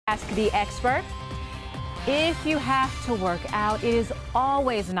Ask the expert. If you have to work out, it is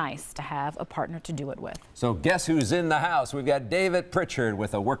always nice to have a partner to do it with. So guess who's in the house? We've got David Pritchard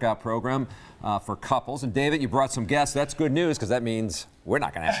with a workout program for couples. And David, you brought some guests. That's good news because that means we're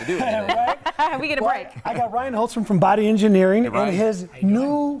not going to have to do anything. Right? We get a break. I got Ryan Holstrom from Body Engineering Hey, and his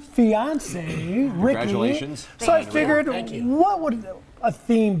new fiance, Ricky. Congratulations. So I figured, what would a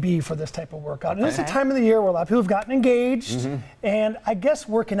theme be for this type of workout? And this is a time of the year where a lot of people have gotten engaged, and I guess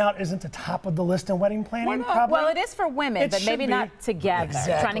working out isn't the top of the list in wedding planning. Probably. Well, it is for women, but maybe not together.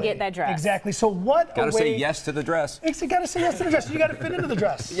 Exactly. Trying to get that dress. Exactly. So what? Got to say yes to the dress. You got to say yes to the dress. You got to fit into the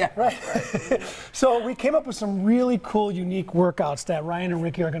dress. Yeah. Right. So we came up with some really cool, unique workouts that Ryan and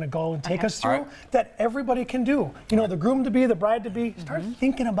Ricky are going to go and take us through that everybody can do. You know, the groom-to-be, the bride-to-be, start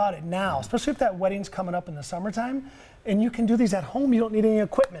thinking about it now, especially if that wedding's coming up in the summertime. And you can do these at home. You don't need any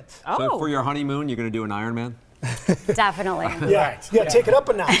equipment. So for your honeymoon, you're going to do an Ironman? Definitely. Yeah. Take it up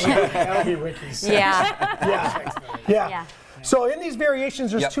a notch. That'll be Ricky's. Yeah. So in these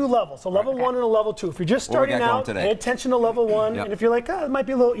variations, there's two levels. So level 1 and a level 2. If you're just starting out, pay attention to level 1. And if you're like, oh, it might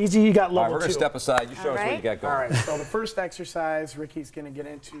be a little easy, you got level 2. All right, we're going to step aside. You show us what you got going. All right, so the first exercise, Ricky's going to get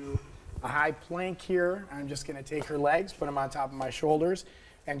into a high plank here. I'm just going to take her legs, put them on top of my shoulders,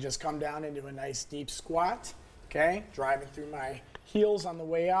 and just come down into a nice deep squat. Okay, driving through my heels on the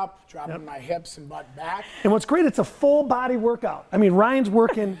way up, dropping my hips and butt back. And what's great, it's a full body workout. I mean, Ryan's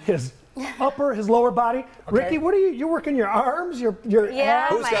working his upper, his lower body. Ricky, what are you? You're working your arms, your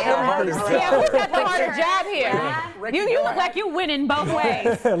abs. Who's got the harder job? Yeah, who's got the harder job here? You look like you win in both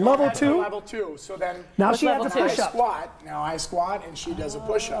ways. Level 2. Level 2. So then now she has a I push-up. squat. Now I squat and she does a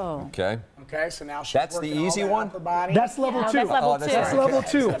push-up. Okay. Okay, so now she's That's the working easy all that one? upper body. That's level 2. That's level 2. That's level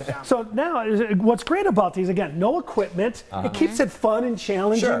 2. So now, what's great about these, again, no equipment. It keeps it fun and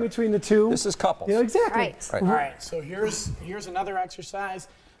challenging between the two. This is couples. You know, exactly. Right. All right, so here's another exercise.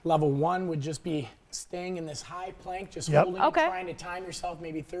 Level 1 would just be staying in this high plank, just holding and trying to time yourself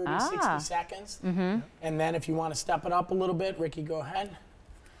maybe 30, 60 seconds. And then if you want to step it up a little bit, Ricky, go ahead.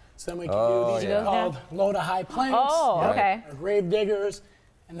 So then we can do these are called low to high planks. Oh, okay. Or grave diggers.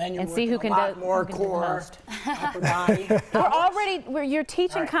 And then you're see who can a lot do more the core, most. upper body. You're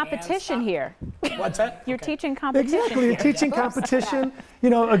teaching competition here. What's that? You're teaching competition. Exactly, you're teaching competition. You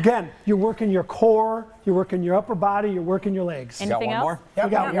know, again, you're working your core, you're working your upper body, you're working your legs. Anything else? Yep,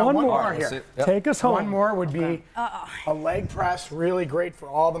 we got one more here. Take us home. One more would be a leg press, really great for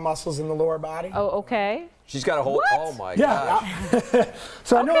all the muscles in the lower body. Oh, okay. She's got a whole, oh my gosh.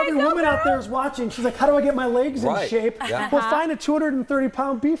 So I know every woman out there is watching. She's like, how do I get my legs in shape? Well, find a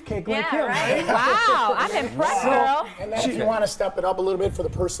 230-pound beefcake like him. Right? Wow, I'm impressed, girl. And then if you want to step it up a little bit for the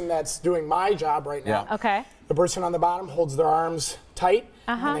person that's doing my job right now. Okay. The person on the bottom holds their arms tight,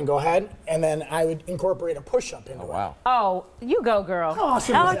 and then go ahead, and then I would incorporate a push-up into it. Wow. Oh, you go, girl. How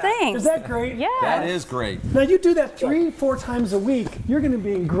awesome Oh, is that? thanks. Is that great? Yeah. That is great. Now you do that 3-4 times a week, you're going to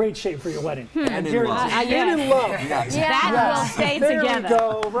be in great shape for your wedding. And in love. And in love. That will stay There together. we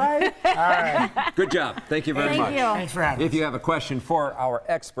go, right? All right. Good job. Thank you very much. Thank you. Thanks for having me. If you have a question for our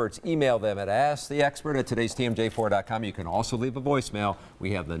experts, email them at asktheexpert@today'stmj4.com. You can also leave a voicemail.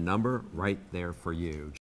 We have the number right there for you.